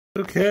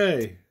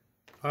Okay,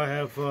 I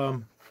have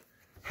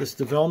this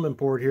development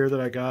board here that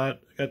I got.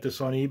 I got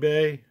this on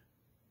eBay,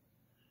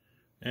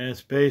 and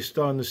it's based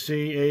on the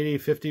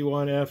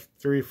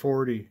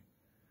C8051F340,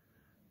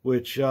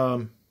 which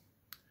it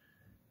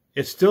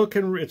still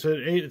can.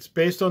 It's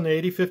based on the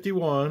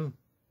 8051.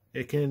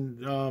 It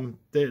can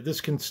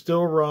this can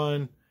still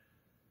run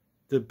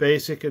the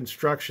basic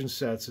instruction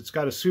sets. It's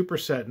got a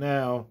superset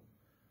now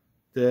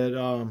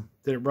that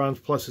it runs.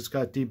 Plus, it's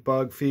got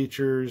debug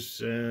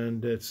features,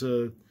 and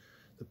the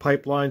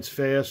pipeline's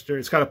faster.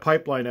 It's got a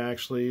pipeline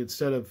actually,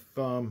 instead of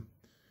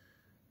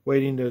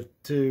waiting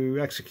to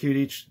execute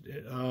each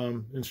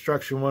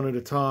instruction one at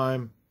a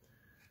time.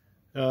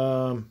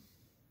 I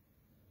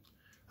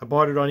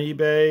bought it on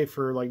eBay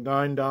for like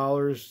 $9,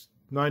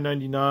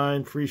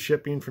 $9.99, free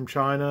shipping from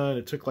China, and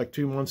it took like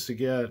 2 months to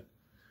get.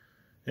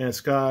 And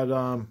it's got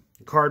a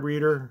card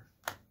reader.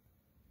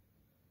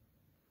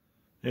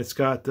 It's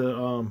got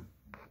a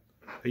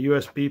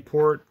USB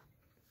port,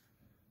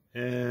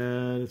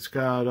 and it's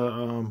got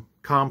a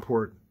COM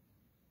port,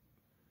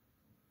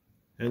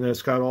 and then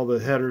it's got all the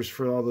headers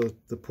for all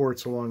the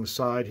ports along the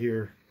side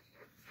here,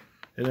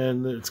 and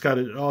then it's got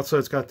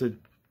the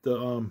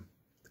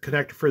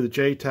connector for the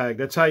JTAG.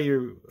 That's how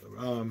you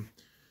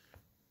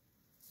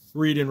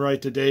read and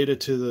write the data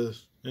to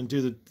and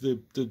do the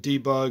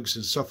debugs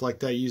and stuff like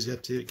that. You usually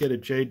have to get a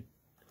JTAG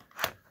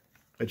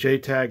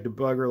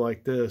debugger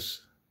like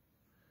this.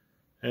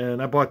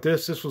 And I bought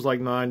this. This was like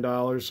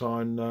 $9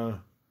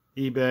 on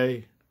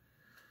eBay,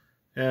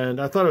 and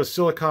I thought it was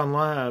Silicon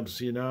Labs,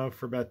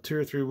 for about 2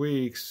 or 3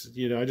 weeks.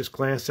 I just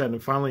glanced at it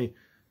and finally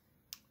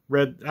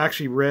read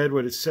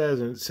what it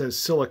says, and it says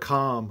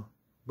Silicom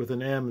with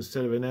an M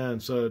instead of an N.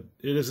 So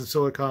it isn't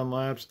Silicon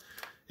Labs.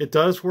 It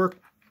does work.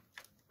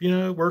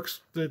 It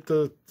works.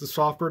 The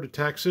software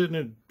detects it,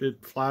 and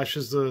it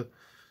flashes the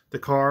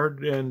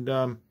card. And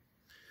I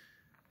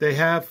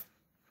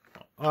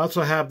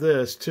also have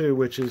this too,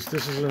 which is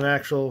this is an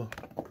actual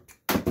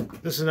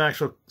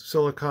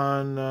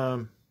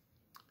silicon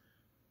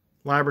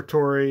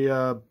laboratory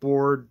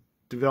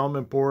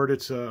development board.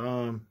 It's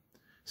a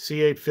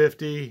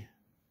C850.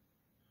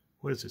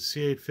 What is it?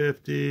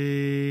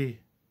 C850.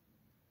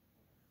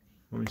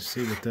 Let me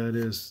see what that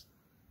is.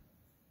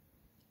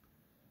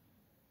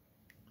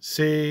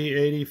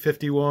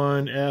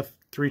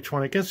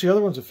 C8051F340. I guess the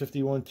other one's a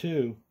 51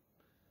 too.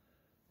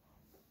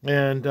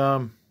 And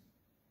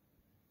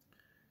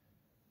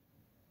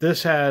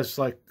this has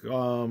like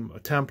a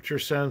temperature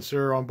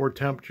sensor, onboard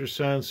temperature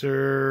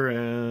sensor,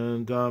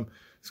 and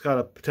it's got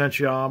a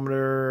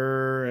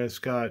potentiometer, and it's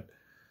got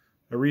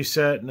a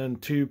reset, and then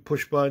 2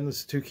 push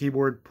buttons, 2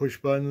 keyboard push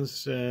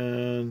buttons,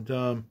 and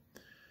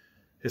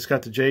it's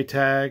got the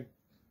JTAG,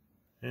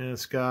 and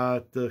it's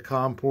got the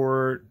COM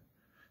port,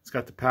 it's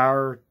got the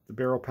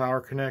barrel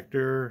power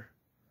connector,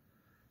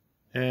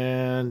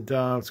 and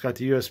it's got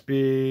the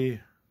USB.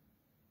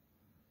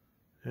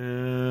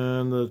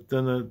 And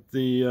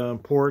the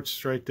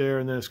ports right there,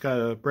 and then it's got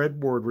a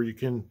breadboard where you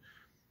can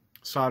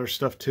solder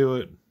stuff to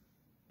it.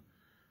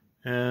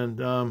 And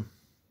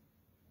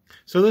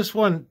so this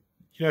one,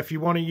 if you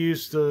want to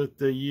use the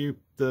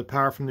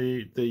power from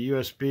the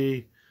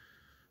USB,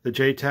 the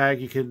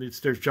JTAG, you can.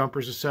 There's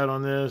jumpers to set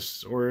on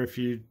this, or if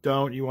you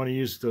don't, you want to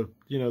use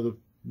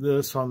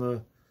this on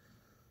the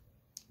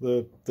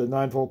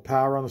 9-volt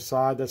power on the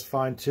side. That's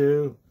fine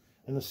too.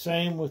 And the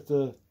same with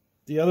the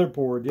other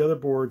board. The other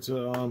board's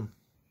the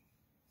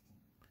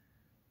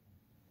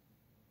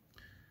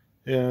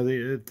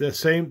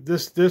same.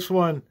 This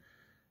one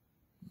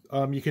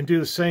you can do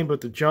the same,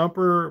 but the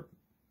jumper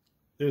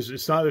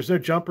there's no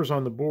jumpers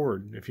on the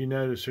board. If you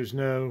notice, there's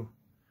no,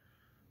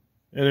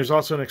 and there's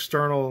also an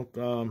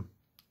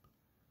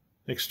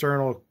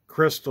external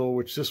crystal,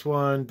 which this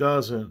one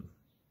doesn't.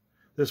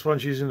 This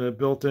one's using a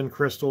built-in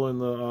crystal in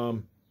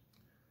the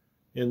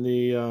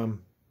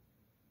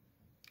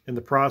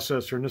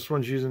processor, and this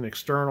one's using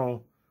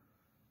external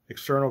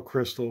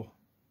crystal.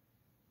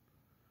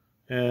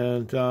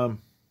 And so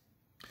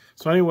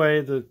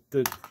anyway,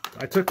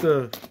 I took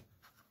I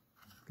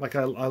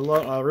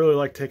really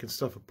like taking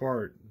stuff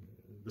apart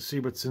to see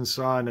what's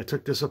inside, and I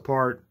took this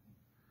apart,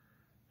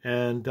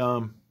 and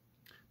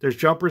there's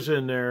jumpers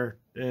in there,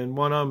 and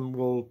one of them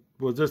will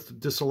just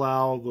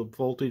disallow the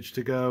voltage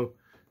to go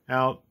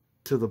out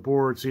to the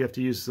board, so you have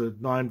to use the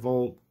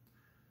 9-volt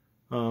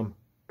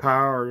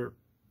power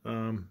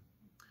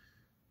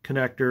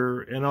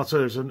connector. And also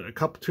there's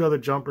two other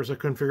jumpers. I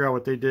couldn't figure out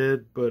what they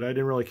did, but I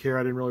didn't really care.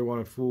 I didn't really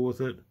want to fool with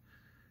it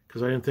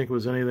because I didn't think it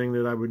was anything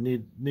that I would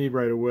need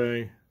right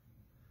away.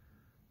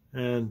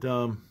 And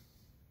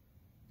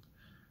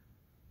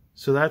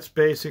so that's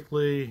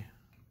basically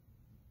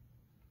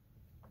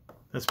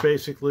the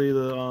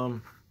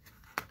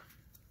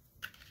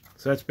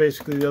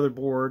other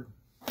board.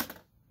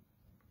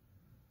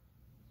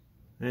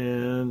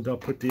 And I'll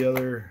put the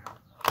other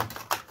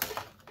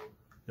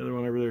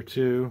one over there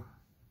too.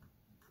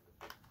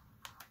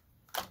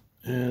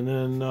 And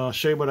then I'll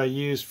show you what I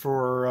use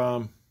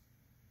for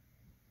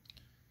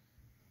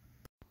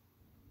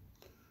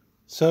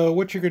So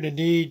what you're going to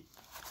need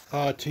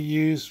to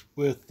use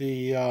with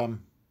the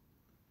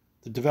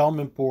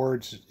development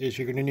boards is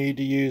you're going to need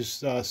to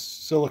use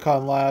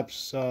Silicon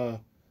Labs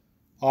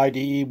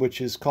IDE,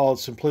 which is called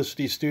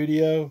Simplicity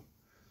Studio.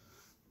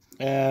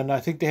 And I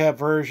think they have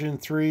version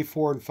 3,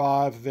 4, and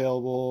 5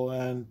 available.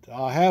 And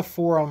I have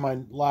 4 on my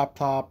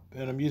laptop,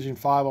 and I'm using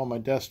 5 on my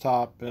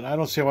desktop. And I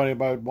don't see why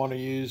anybody would want to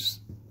use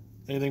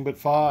anything but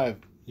 5,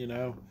 you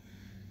know.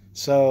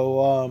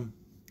 So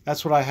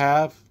that's what I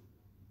have.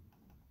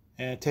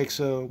 And it takes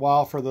a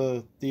while for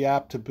the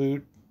app to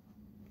boot.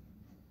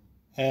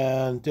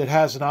 And it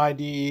has an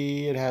IDE.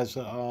 It has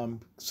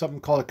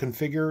something called a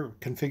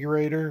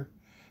configurator.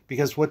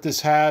 Because what this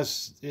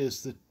has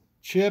is the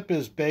chip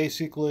is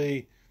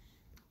basically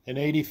an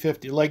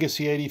 8050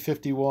 legacy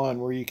 8051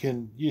 where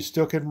you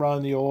still can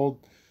run the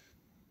old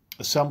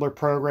assembler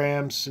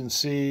programs in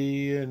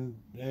C and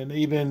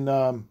even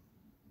I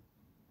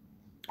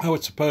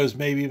would suppose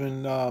maybe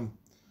even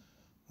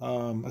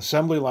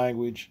assembly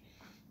language.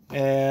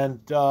 And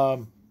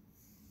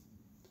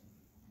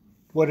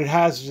what it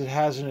has is it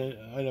has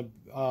a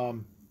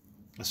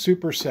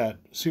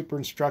super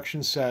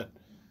instruction set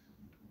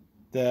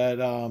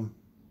that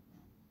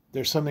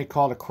there's something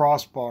called a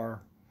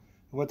crossbar.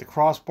 What the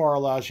crossbar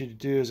allows you to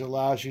do is it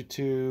allows you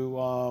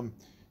to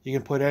you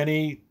can put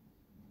any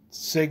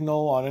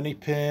signal on any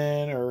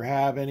pin or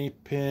have any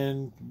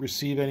pin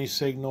receive any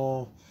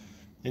signal,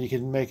 and you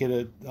can make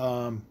it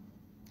an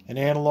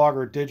analog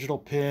or digital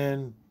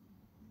pin.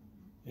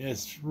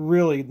 It's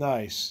really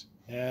nice.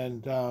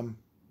 And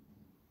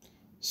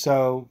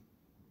so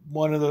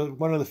one of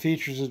the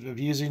features of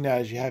using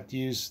that is you have to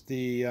use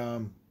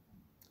the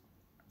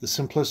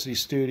Simplicity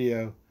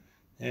Studio.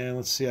 And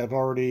let's see, I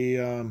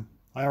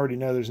already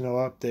know there's no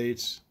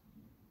updates.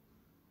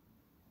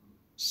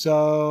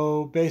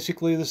 So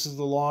basically this is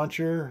the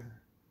launcher,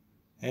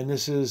 and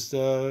this is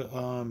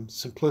the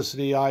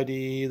Simplicity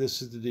IDE,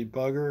 this is the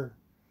debugger,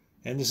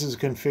 and this is a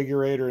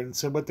configurator. And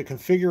so what the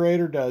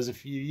configurator does,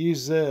 if you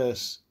use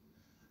this,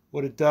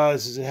 what it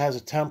does is it has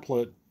a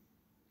template,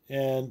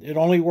 and it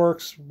only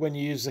works when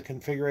you use the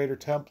configurator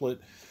template.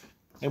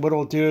 And what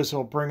it'll do is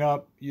it'll bring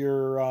up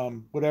your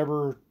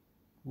whatever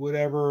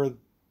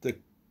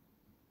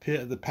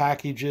the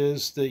package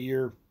is that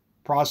your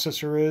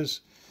processor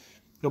is.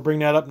 You'll bring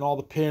that up in all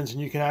the pins,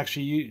 and you can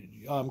actually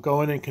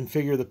go in and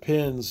configure the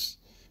pins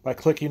by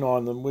clicking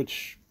on them,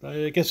 which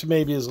I guess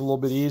maybe is a little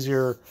bit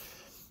easier.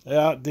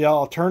 The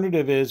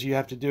alternative is you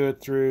have to do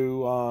it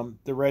through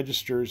the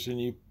registers,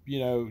 and you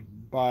know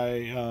by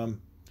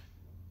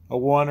a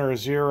 1 or a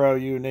 0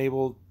 you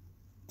enable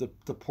the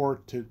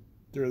port to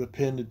or the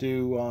pin to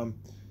do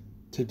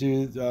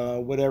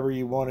whatever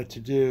you want it to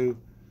do.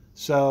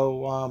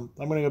 So I'm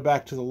going to go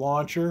back to the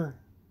launcher.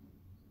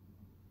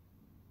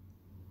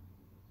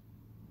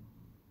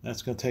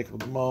 That's going to take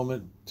a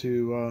moment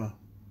to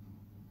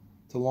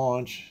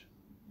launch.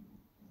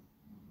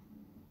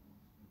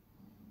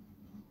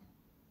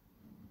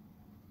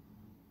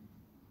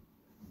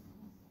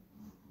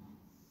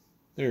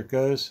 There it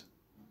goes.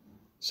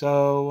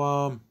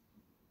 So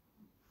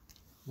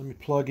let me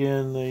plug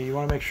in the. You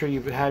want to make sure you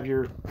have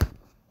your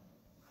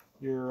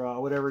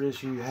whatever it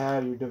is you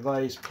have your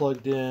device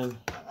plugged in.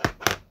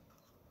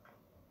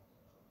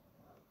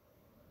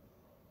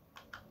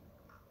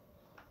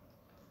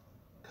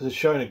 Because it's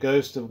showing a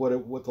ghost of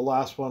what the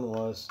last one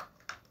was.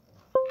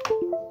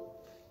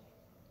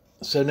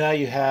 So now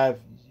you have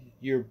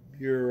your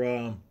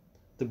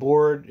the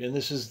board, and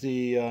this is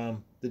the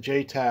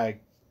JTAG.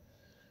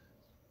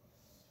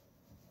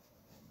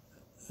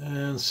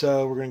 And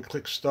so we're going to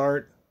click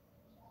Start.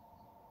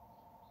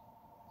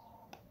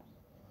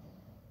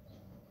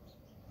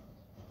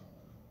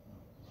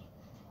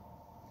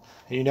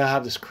 And you now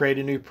have this create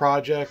a new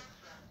project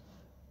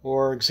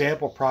or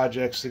example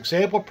projects.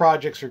 Example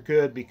projects are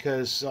good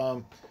because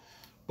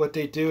what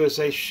they do is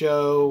they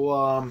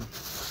show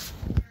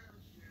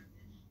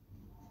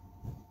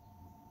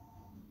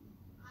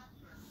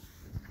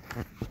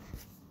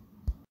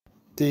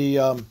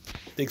the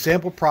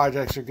example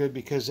projects are good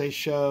because they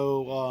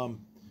show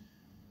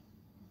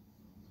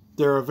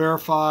they're a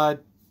verified,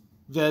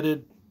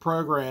 vetted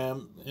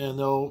program, and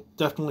they'll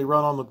definitely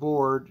run on the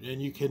board,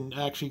 and you can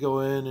actually go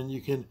in and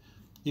you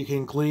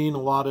can glean a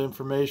lot of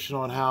information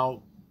on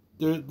how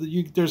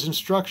there's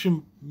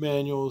instruction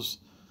manuals,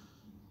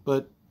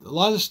 but a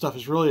lot of this stuff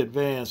is really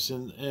advanced,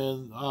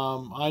 and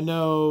I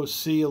know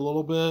C a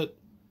little bit,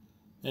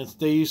 and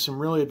they use some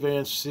really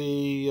advanced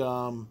C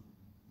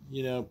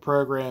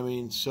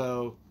programming,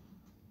 so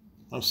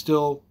I'm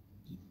still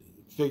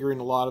figuring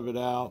a lot of it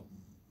out.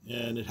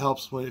 And it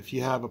helps if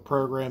you have a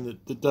program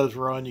that does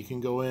run, you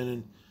can go in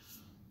and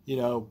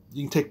you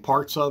can take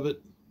parts of it.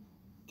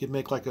 You can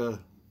make like a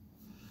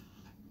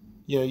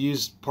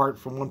use part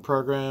from one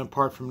program,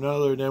 part from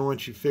another, and then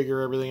once you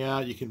figure everything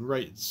out, you can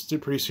write.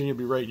 Pretty soon you'll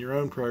be writing your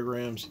own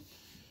programs.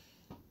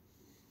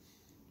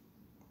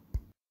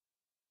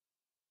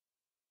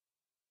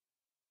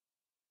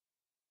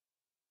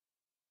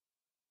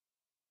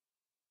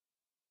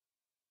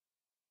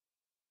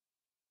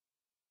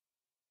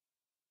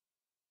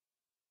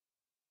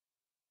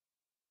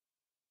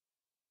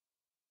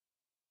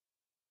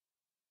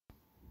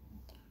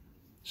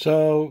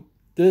 So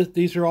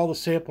these are all the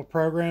sample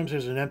programs.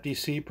 There's an empty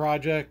C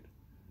project,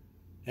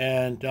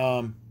 and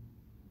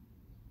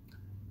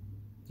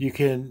you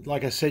can,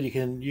 like I said, you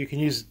can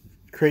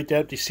create the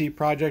empty C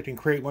project and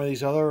create one of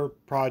these other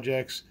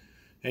projects,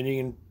 and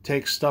you can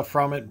take stuff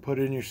from it and put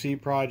it in your C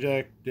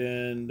project.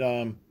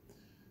 And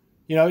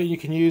you know, you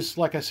can use,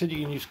 like I said,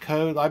 you can use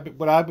code.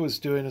 What I was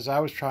doing is I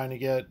was trying to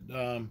get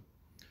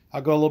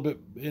I'll go a little bit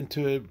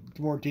into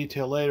more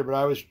detail later, but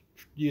I was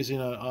using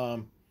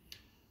a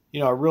you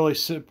know, a really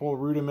simple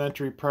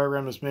rudimentary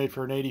program that's made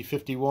for an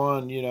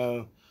 8051, you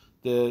know,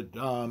 that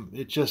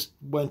it just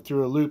went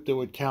through a loop that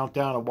would count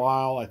down a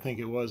while. I think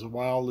it was a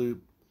while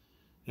loop.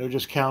 It would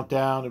just count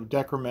down, it would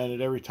decrement it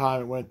every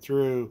time it went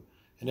through,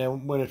 and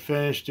then when it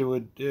finished, it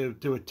would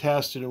do a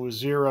test, and it was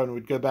 0, and it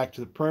would go back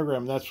to the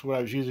program. That's what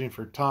I was using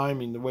for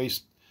timing, to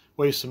waste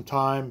some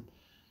time.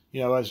 You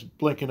know, I was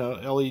blinking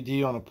a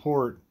LED on a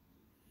port.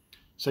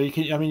 So you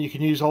can, I mean, you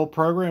can use old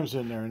programs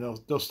in there,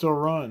 and they'll still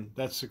run.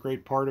 That's the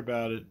great part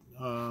about it.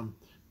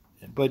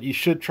 But you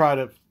should try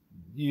to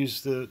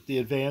use the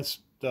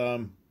advanced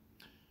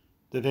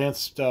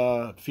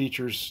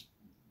features.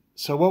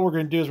 So what we're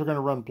going to do is we're going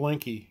to run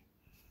Blinky.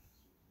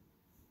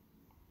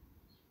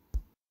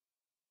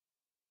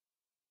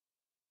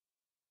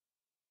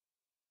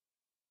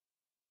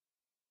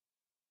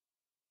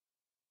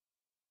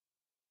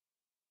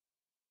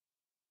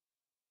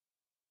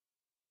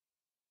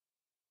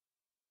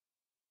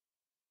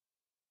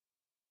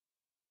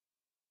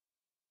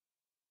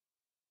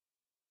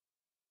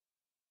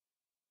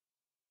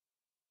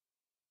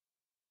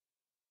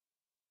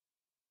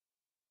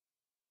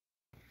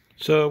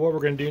 So what we're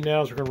going to do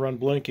now is we're going to run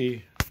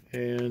Blinky,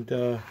 and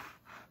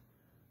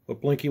what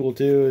Blinky will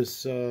do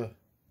is it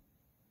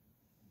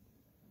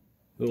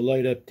will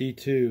light up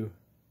D2.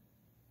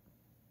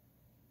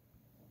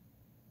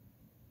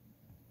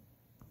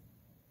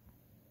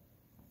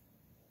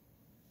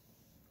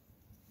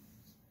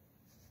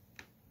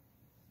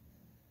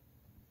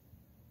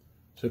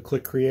 So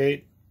click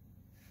Create.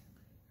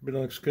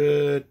 Everything looks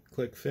good.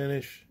 Click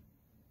Finish.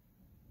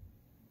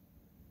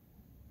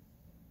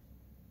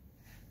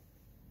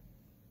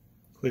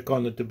 Click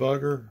on the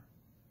debugger.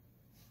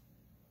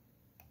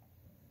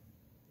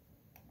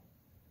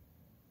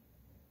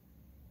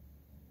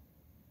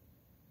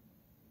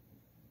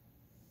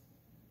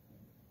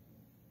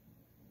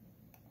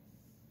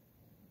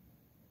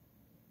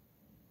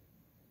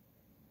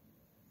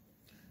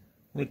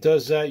 When it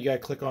does that, you got to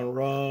click on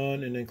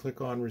Run and then click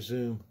on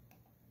Resume.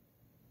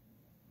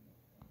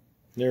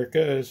 There it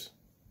goes.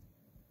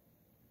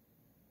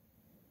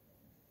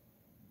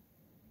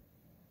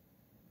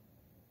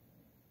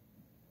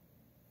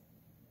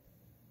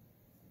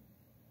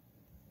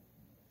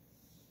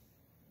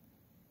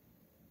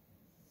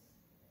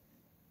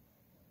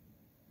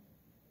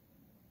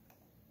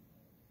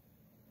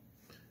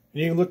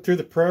 And you can look through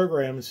the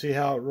program and see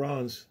how it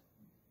runs.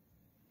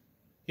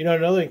 You know,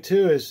 another thing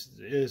too is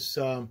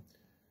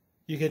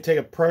you can take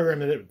a program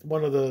that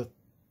one of the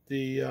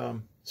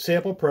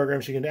sample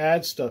programs, you can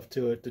add stuff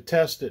to it to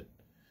test it.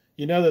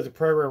 You know that the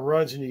program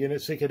runs, and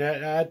so you can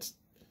add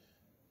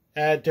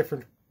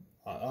different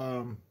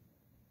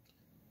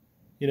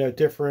you know,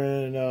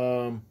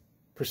 different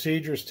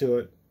procedures to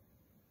it,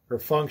 or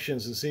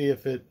functions, and see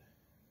if it,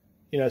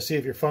 you know, see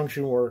if your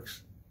function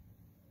works.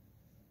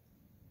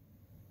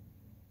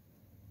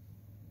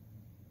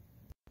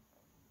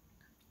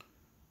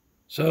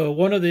 So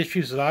one of the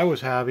issues that I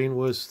was having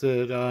was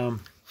that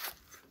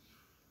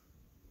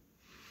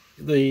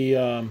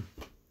the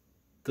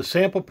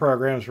sample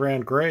programs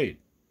ran great.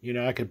 You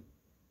know, I could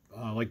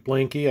like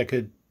Blinky, I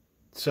could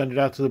send it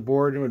out to the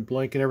board and it would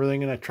blink and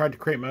everything. And I tried to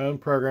create my own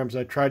programs.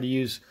 I tried to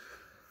use,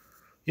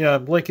 you know,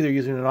 Blinky, they're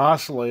using an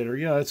oscillator.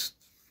 You know, it's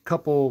a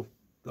couple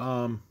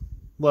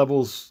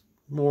levels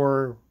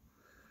more,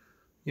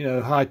 you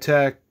know, high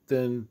tech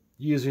than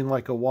using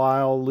like a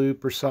while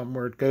loop or something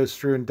where it goes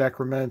through and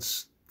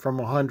decrements from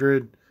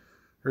 100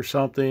 or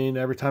something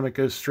every time it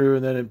goes through,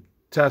 and then it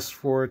tests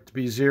for it to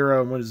be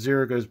 0, and when it's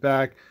 0 goes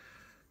back.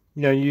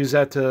 You know, you use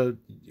that to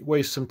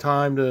waste some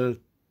time to,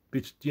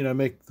 you know,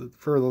 make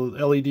for the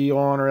LED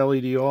on or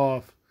LED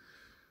off.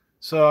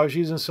 So I was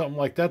using something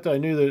like that I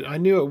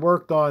knew it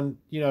worked on,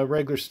 you know,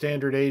 regular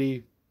standard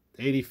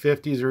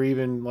 8050s or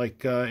even like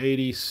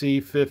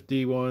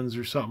 80C50 ones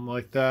or something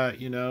like that,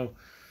 you know,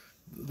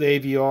 the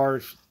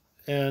AVRs,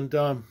 and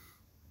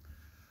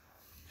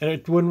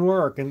it wouldn't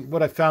work. And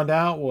what I found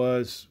out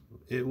was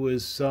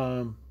it's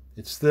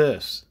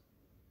this.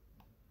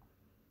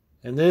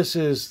 And this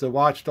is the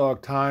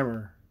Watchdog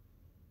Timer.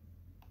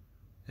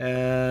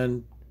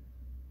 And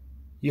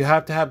you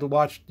have to have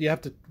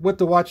what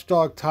the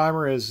Watchdog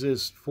Timer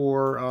is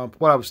for,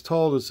 what I was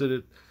told is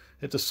that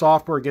if the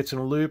software gets in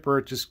a loop or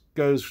it just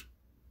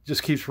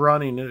keeps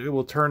running, it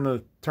will turn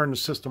the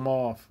system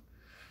off.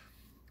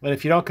 And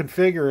if you don't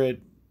configure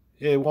it,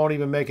 it won't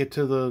even make it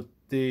to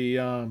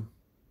your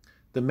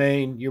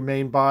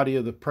main body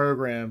of the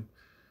program.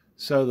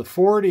 So the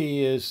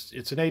 40 it's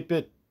an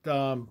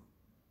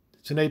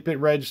 8-bit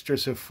register.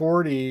 So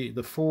 40,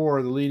 the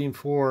leading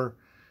 4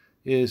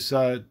 is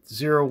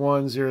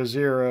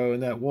 0100,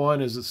 and that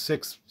 1 is a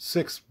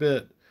 6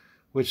 bit,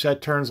 which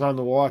that turns on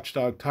the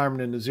Watchdog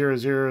Timer, and the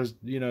 00s,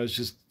 you know,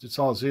 it's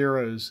all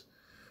zeros.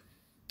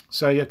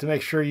 So you have to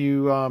make sure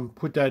you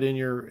put that in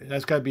your.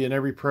 That's got to be in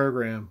every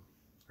program,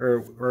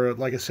 or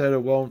like I said,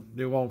 it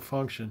won't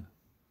function.